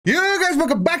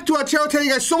welcome back to our channel. Thank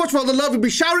you guys so much for all the love. We'll be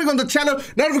showering on the channel.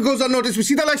 None of it goes unnoticed. We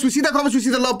see the likes, we see the comments, we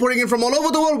see the love pouring in from all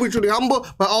over the world. We're truly humble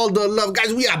by all the love.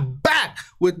 Guys, we are back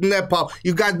with Nepal.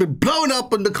 You guys been blowing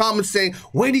up in the comments saying,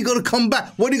 when are you going to come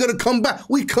back? When are you going to come back?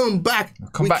 We come back.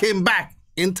 We came back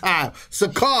in time.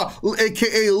 SACAR,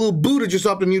 aka Lil Buddha, just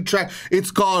upped a new track. It's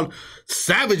called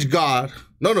Savage God.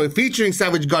 No, featuring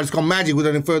Savage God. It's called Magic.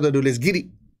 Without any further ado, let's get it.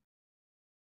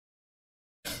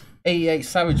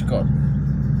 88savagegod,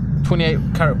 28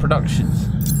 Productions.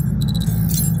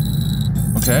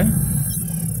 Okay.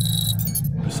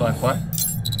 Sci-fi.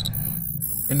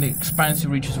 In the expansive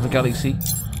reaches of the galaxy,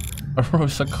 a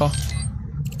SACAR.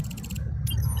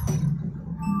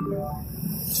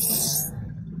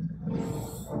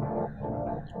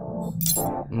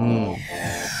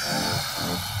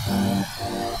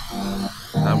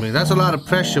 I mean, that's a lot of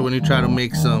pressure when you try to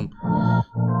make some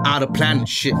out-of-planet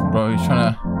shit. Bro, he's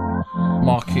trying to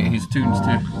market his tunes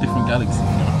to different galaxies.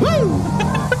 Woo!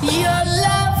 Your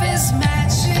love is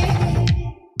magic.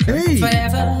 Hey.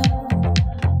 Forever.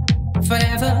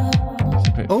 Forever.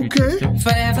 Okay.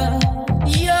 Forever.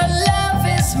 Your love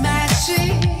is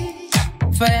magic.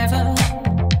 Forever.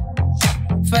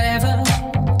 Forever.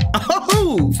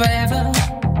 Oh. Forever.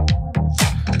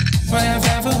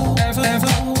 Forever.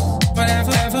 Forever.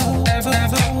 Forever.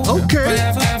 Forever. Okay.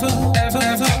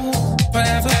 Forever.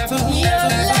 Your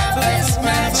love is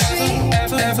magic. Your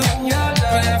love.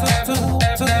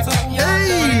 Hey.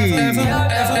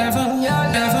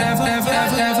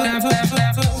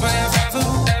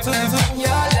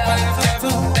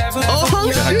 Oh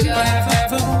shit.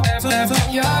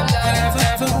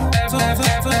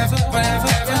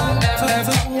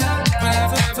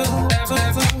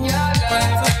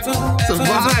 It's a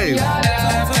vibe.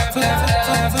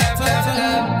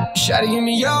 Shawty, give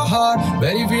me your heart,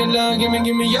 ready for your love, give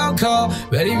me your call,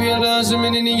 ready for your love,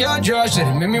 zooming in your draw.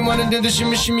 Shawty, make me wanna do the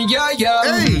shimmy, yeah.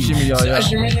 Hey. Shimmy, yeah.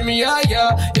 Shimmy, yeah.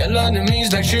 Your love to me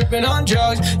is like tripping on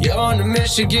drugs. You're on a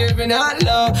mission, giving out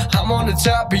love. I'm on the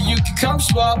top, but you can come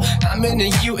swap. I'm into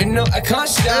you and no, I can't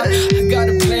stop. I got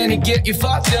a plan to get you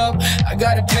fucked up. I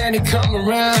got a plan to come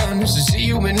around. Just to see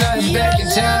you when I'm back in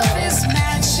town. Your love is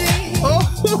magic. Oh.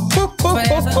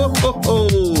 Forever.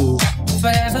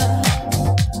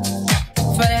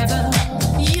 Forever.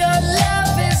 Your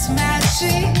love is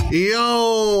magic.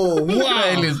 Yo.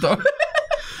 Wow.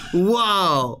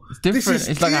 Wow. It's different.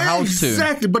 It's like a house tune.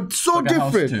 Exactly, but so like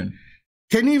different.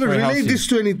 Can you even Very relate housey. this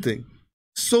to anything?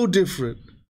 So different.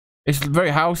 It's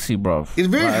very housey, bro. It's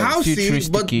very like,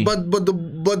 housey, but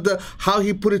the how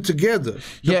he put it together. The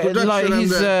yeah, production like and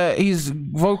his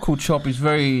vocal chop is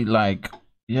very like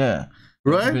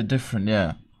right, a bit different,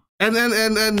 yeah. And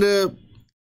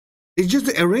it's just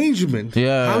the arrangement.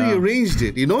 Yeah, how he arranged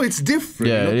it. You know, it's different.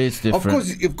 Yeah, you know? it is different.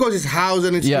 Of course, it's house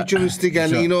and it's futuristic,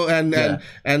 and sure. you know, and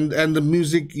the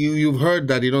music. You've heard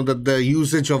that, you know, that the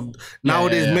usage of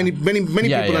nowadays many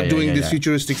people are doing this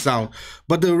futuristic sound,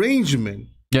 but the arrangement.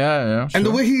 Yeah, and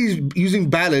the way he's using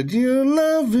ballad, you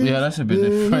love it. Yeah, that's a bit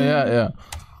different. Yeah.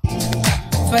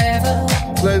 Forever.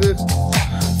 Like this.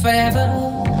 Forever.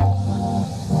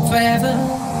 Forever.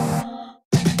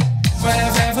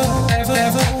 Forever.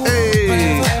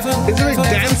 Hey, it's like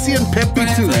dancey and peppy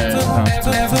too. Hey,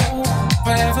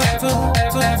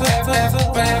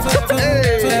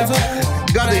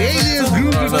 got the aliens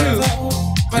groupies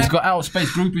too. He's got outer space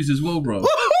groupies as well, bro.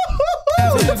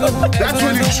 That's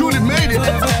when you truly made it.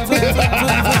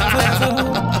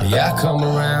 Yeah, I come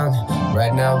around.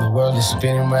 Right now the world is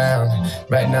spinning round.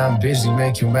 Right now I'm busy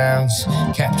making rounds.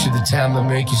 Capture the time and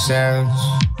make you sounds.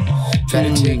 Try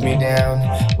to take me down.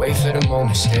 Wait for the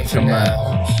moment, stay for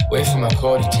now. Wait for my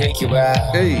call to take you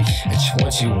out. Hey. I just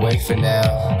want you to wait for now.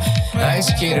 I ain't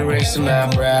scared to raise some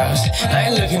eyebrows. I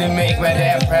ain't looking to make my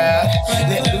dad proud.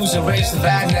 Let loose and race the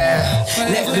vibe now.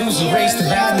 Let loose and race the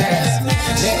vibe now.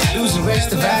 Let loose and race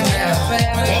the vibe now.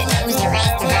 Let loose and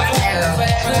race the vibe now.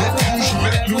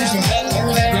 Let loose and race the vibe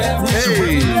now.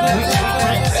 Hey.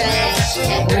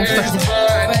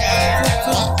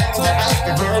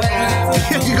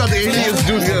 You got the aliens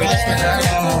doing it.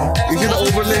 You see the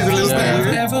overlays a little bit.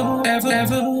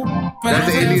 That's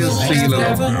the aliens singing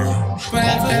along.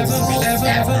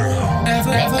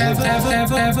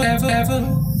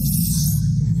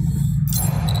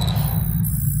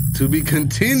 To be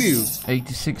continued.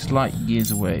 86 light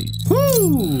years away.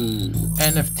 Woo!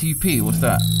 NFTP, what's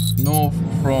that? North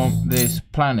from this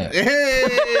planet. Hey!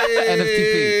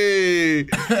 NFTP.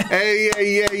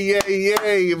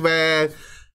 Hey, man.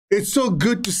 It's so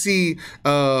good to see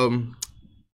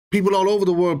people all over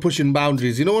the world pushing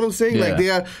boundaries. You know what I'm saying? Yeah.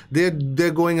 Like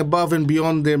they're going above and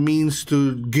beyond their means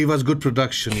to give us good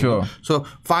production. You know? So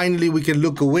finally we can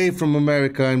look away from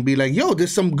America and be like, yo,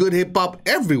 there's some good hip hop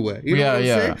everywhere. You know what I'm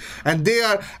saying? And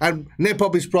and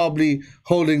Nepop is probably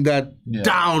holding that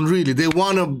down. Really, they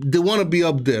wanna be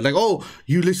up there. Like, oh,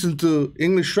 you listen to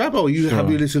English rap, or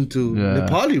have you listened to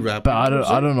Nepali rap? But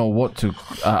I don't know what to.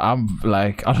 I'm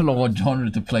like, I don't know what genre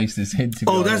to place this into.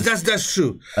 Oh, that's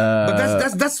true. But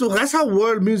that's how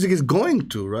world music is going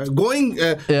to, right? Going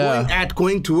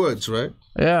towards, right?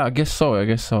 Yeah, I guess so.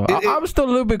 I'm still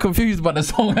a little bit confused about the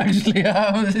song, actually.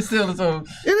 It's still so.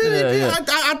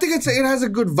 I think it has a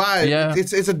good vibe. Yeah.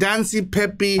 It's a dancey,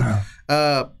 peppy,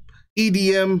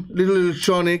 EDM, little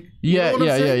electronic. Yeah.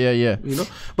 You know,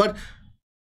 but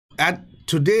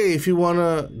today, if you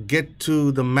wanna get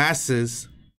to the masses,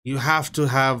 you have to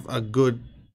have a good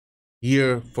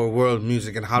year for world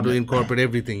music and how to incorporate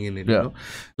everything in it. You know?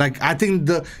 Like, I think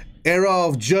the era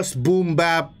of just boom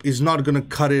bap is not gonna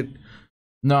cut it.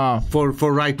 No, for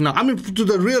right now. I mean, to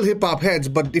the real hip hop heads,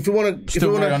 but if you want to,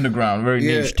 very underground, very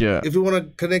niched. Yeah. If you want to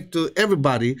connect to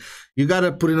everybody, you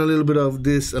gotta put in a little bit of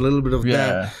this, a little bit of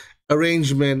that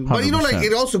arrangement. 100%. But you know, like,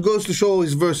 it also goes to show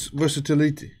his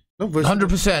versatility.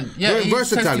 100%. Yeah,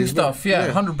 versatility stuff.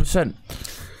 Yeah, 100%.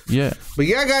 Yeah. But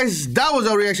yeah, guys, that was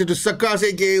our reaction to SACAR,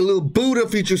 aka Lil Buddha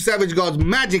feature Savage God's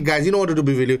Magic. Guys, you know what to do,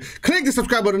 video. Click the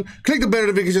subscribe button, click the bell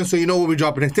notification so you know when we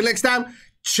drop it. Until next time,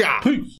 ciao. Peace.